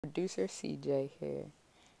Producer C.Jai here,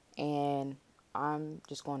 and I'm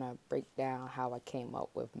just gonna break down how I came up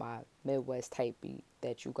with my Midwest type beat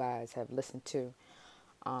that you guys have listened to.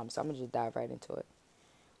 So I'm gonna just dive right into it.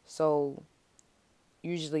 So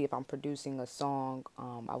usually, if I'm producing a song,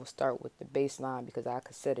 I will start with the bass line because I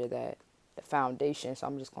consider that the foundation. So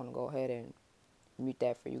I'm just gonna go ahead and mute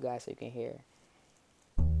that for you guys so you can hear.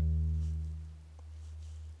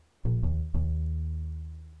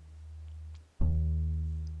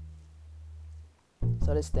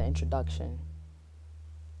 So this is the introduction,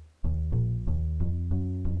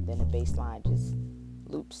 and then the bass line just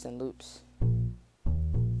loops and loops.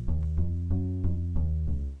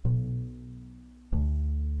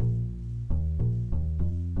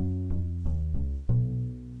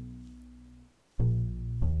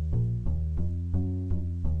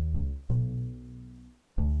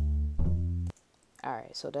 All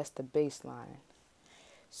right, so that's the bass line.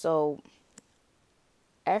 So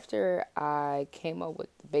after I came up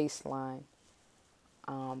with the bass line,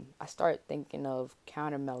 I started thinking of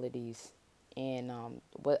counter melodies and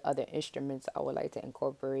what other instruments I would like to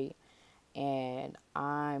incorporate. And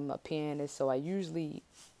I'm a pianist, so I usually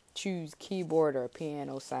choose keyboard or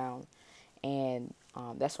piano sound. And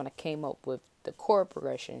that's when I came up with the chord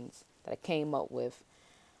progressions that I came up with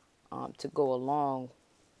to go along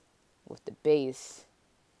with the bass.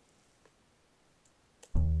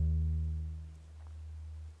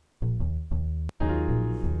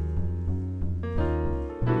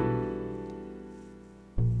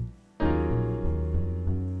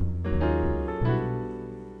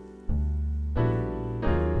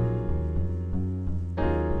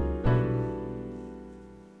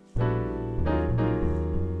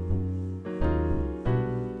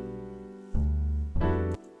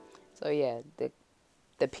 So yeah,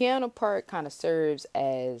 the piano part kind of serves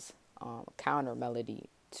as counter melody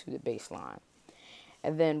to the bass line.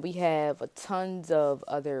 And then we have a tons of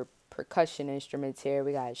other percussion instruments here.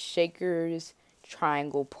 We got shakers,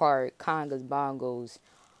 triangle part, congas, bongos,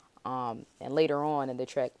 and later on in the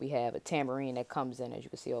track we have a tambourine that comes in, as you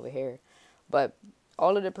can see over here. But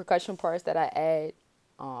all of the percussion parts that I add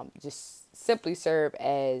just simply serve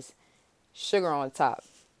as sugar on top,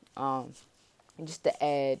 and just to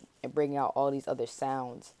add and bring out all these other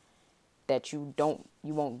sounds that you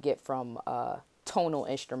won't get from tonal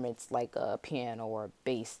instruments like a piano or a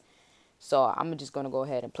bass. So I'm just gonna go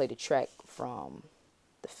ahead and play the track from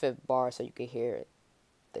the fifth bar so you can hear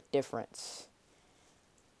the difference.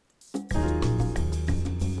 Well,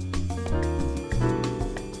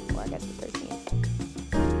 I guess the 13th.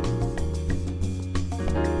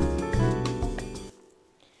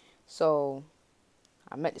 So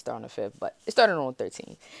I meant to start on the fifth, but it started on the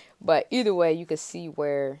 13th. But either way, you can see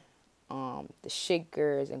where the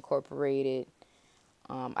shaker is incorporated.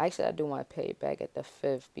 Actually, I do want to play it back at the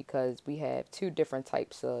fifth because we have two different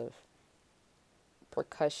types of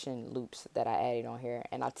percussion loops that I added on here,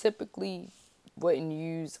 and I typically wouldn't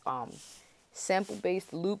use sample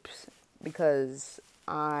based loops because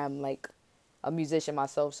I'm like a musician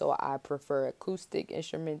myself, so I prefer acoustic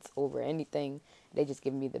instruments over anything. They just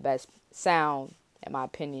give me the best sound, in my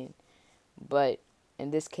opinion. But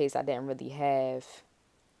in this case, I didn't really have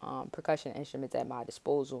percussion instruments at my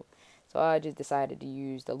disposal, so I just decided to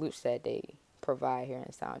use the loops that they provide here in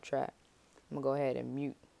the soundtrack. I'm gonna go ahead and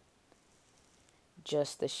mute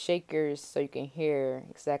just the shakers so you can hear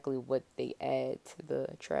exactly what they add to the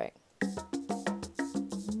track.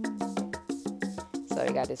 So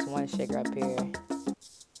you got this one shaker up here.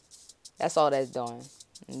 That's all that's doing.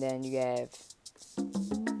 And then you have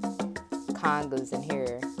congas in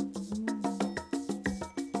here.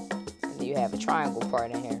 And then you have a triangle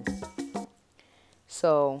part in here.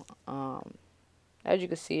 So, as you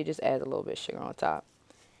can see, it just adds a little bit of sugar on top.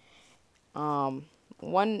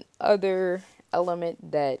 One other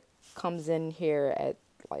element that comes in here at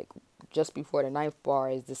like just before the ninth bar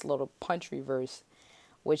is this little punch reverse,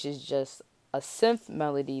 which is just a synth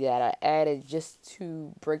melody that I added just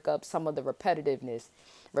to break up some of the repetitiveness.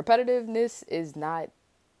 Repetitiveness is not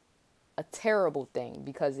a terrible thing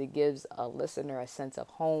because it gives a listener a sense of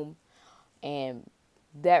home, and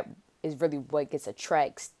that is really what gets a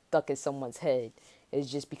track stuck in someone's head. It's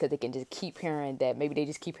just because they can just keep hearing that. Maybe they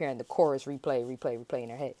just keep hearing the chorus replay in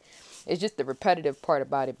their head. It's just the repetitive part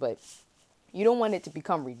about it, but you don't want it to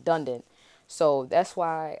become redundant. So that's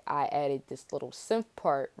why I added this little synth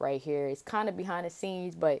part right here. It's kind of behind the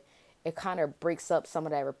scenes, but it kind of breaks up some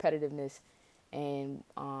of that repetitiveness. And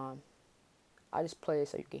I'll just play it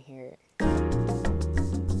so you can hear it. It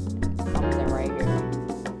comes in right here.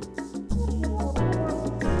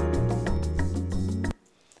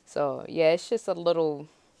 So yeah, it's just a little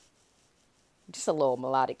just a little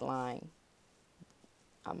melodic line.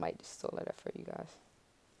 I might just solo that for you guys.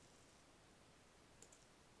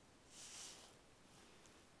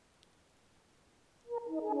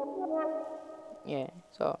 Yeah,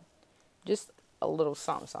 so just a little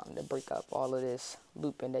something, something to break up all of this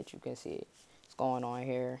looping that you can see it's going on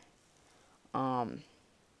here. Um,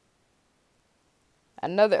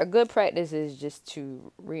 a good practice is just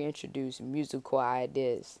to reintroduce musical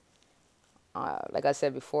ideas. Like I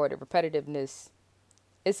said before, the repetitiveness,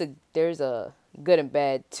 there's a good and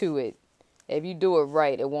bad to it. If you do it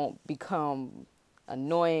right, it won't become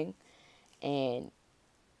annoying, and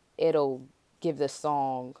it'll give the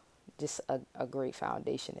song just a great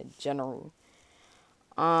foundation in general.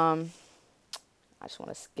 Um, I just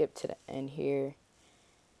want to skip to the end here.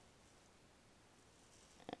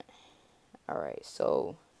 All right,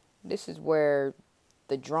 so this is where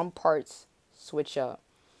the drum parts switch up.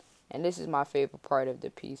 And this is my favorite part of the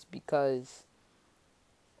piece because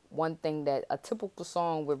one thing that a typical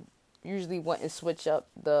song would usually want to switch up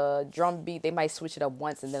the drum beat, they might switch it up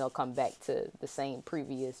once and then it'll come back to the same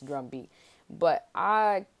previous drum beat. But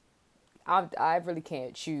I really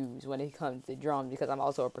can't choose when it comes to drums because I'm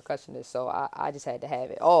also a percussionist, so I just had to have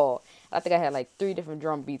it all. I think I had like 3 different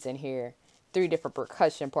drum beats in here, 3 different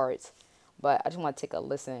percussion parts. But I just want to take a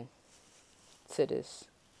listen to these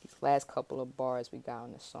last couple of bars we got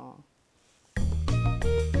on the song.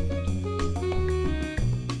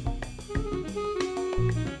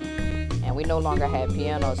 And we no longer have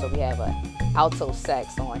piano, so we have a alto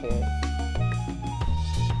sax on here.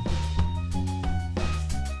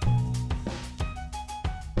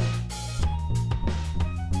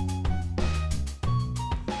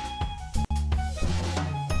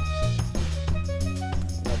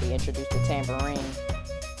 And then we introduced the tambourine.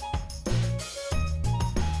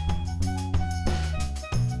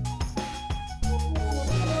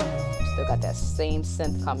 Still got that same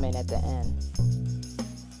synth coming at the end.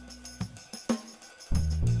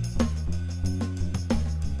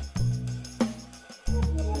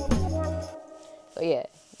 So yeah,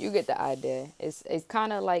 you get the idea. It's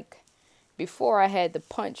kind of like before I had the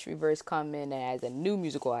punch reverse come in as a new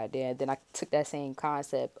musical idea, and then I took that same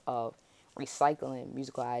concept of recycling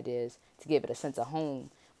musical ideas to give it a sense of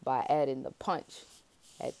home by adding the punch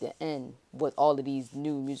at the end with all of these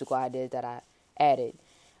new musical ideas that I added.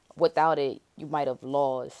 Without it, you might have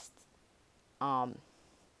lost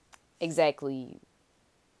exactly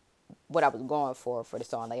what I was going for the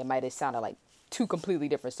song. Like it might have sounded like 2 completely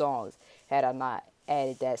different songs had I not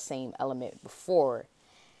added that same element before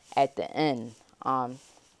at the end.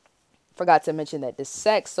 Forgot to mention that the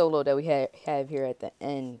sax solo that we have here at the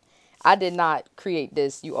end, I did not create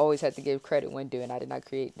this. You always have to give credit when doing. I did not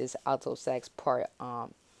create this alto sax part.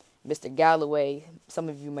 Mr. Galloway, some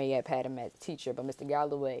of you may have had him as a teacher, but Mr.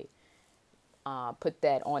 Galloway put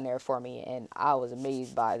that on there for me, and I was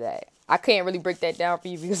amazed by that. I can't really break that down for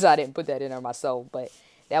you because I didn't put that in there myself, but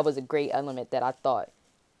that was a great element that I thought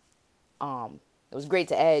it was great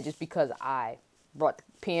to add just because I brought the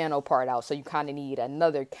piano part out. So you kind of need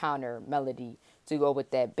another counter melody to go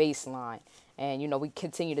with that bass line. And, you know, we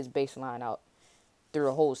continue this bass line out through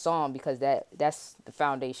the whole song because that's the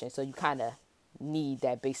foundation. So you kind of need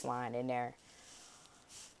that bass line in there.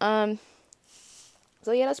 So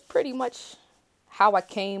yeah, that's pretty much how I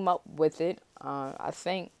came up with it. I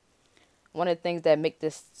think one of the things that make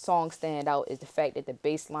this song stand out is the fact that the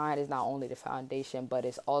bass line is not only the foundation, but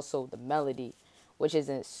it's also the melody, which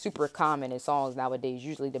isn't super common in songs nowadays.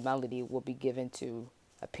 Usually the melody will be given to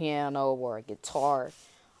a piano or a guitar.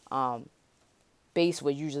 Bass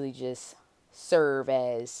would usually just serve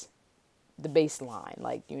as the bass line,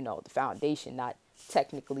 like, you know, the foundation, not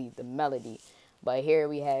technically the melody. But here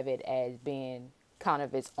we have it as being kind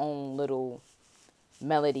of its own little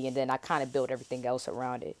melody, and then I kind of built everything else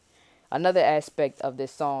around it. Another aspect of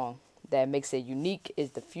this song that makes it unique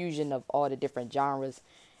is the fusion of all the different genres.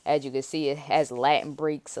 As you can see, it has Latin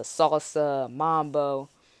breaks, a salsa, a mambo,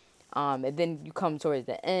 and then you come towards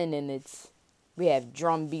the end, and we have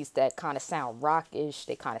drum beats that kind of sound rockish,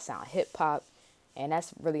 they kind of sound hip hop, and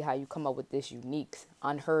that's really how you come up with this unique,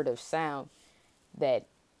 unheard of sound that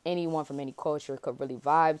anyone from any culture could really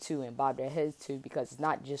vibe to and bob their heads to, because it's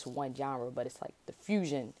not just one genre, but it's like the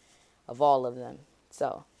fusion of all of them.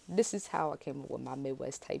 So this is how I came up with my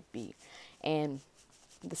Midwest type beat. And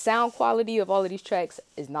the sound quality of all of these tracks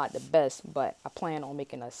is not the best, but I plan on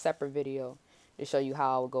making a separate video to show you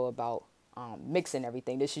how I would go about mixing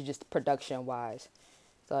everything. This is just production wise.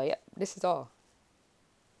 So yeah, this is all.